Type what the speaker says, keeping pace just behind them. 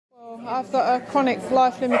I've got a chronic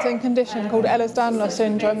life-limiting condition called Ehlers-Danlos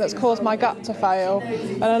syndrome that's caused my gut to fail,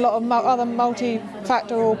 and a lot of other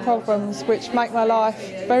multifactorial problems which make my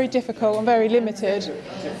life very difficult and very limited.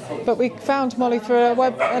 But we found Molly through a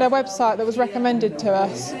website that was recommended to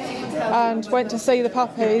us, and went to see the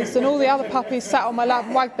puppies, and all the other puppies sat on my lap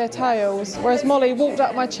and wagged their tails, whereas Molly walked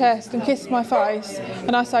up my chest and kissed my face,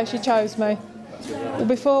 and I say she chose me.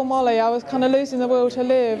 Before Molly, I was kind of losing the will to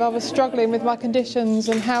live. I was struggling with my conditions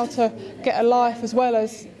and how to get a life as well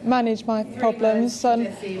as manage my problems. And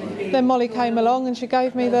then Molly came along and she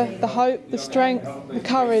gave me the hope, the strength, the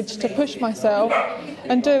courage to push myself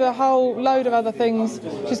and do a whole load of other things.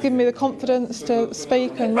 She's given me the confidence to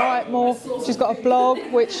speak and write more. She's got a blog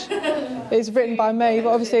which is written by me, but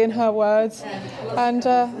obviously in her words. And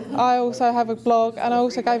I also have a blog, and I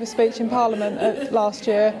also gave a speech in Parliament last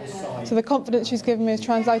year. So the confidence she's given me is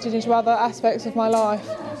translated into other aspects of my life.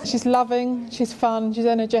 She's loving, she's fun, she's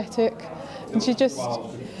energetic, and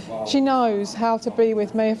she knows how to be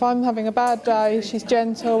with me. If I'm having a bad day, she's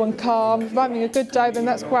gentle and calm. If I'm having a good day, then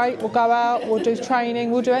that's great. We'll go out, we'll do training,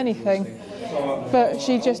 we'll do anything. But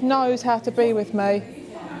she just knows how to be with me,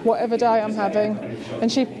 whatever day I'm having.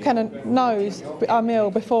 And she kind of knows I'm ill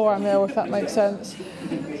before I'm ill, if that makes sense.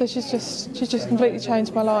 So she's just completely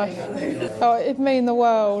changed my life. Oh, it'd mean the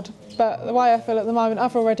world. But the way I feel at the moment,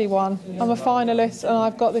 I've already won. I'm a finalist and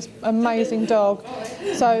I've got this amazing dog.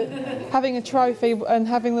 So having a trophy and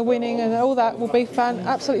having the winning and all that will be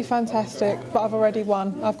absolutely fantastic, but I've already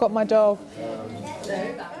won. I've got my dog.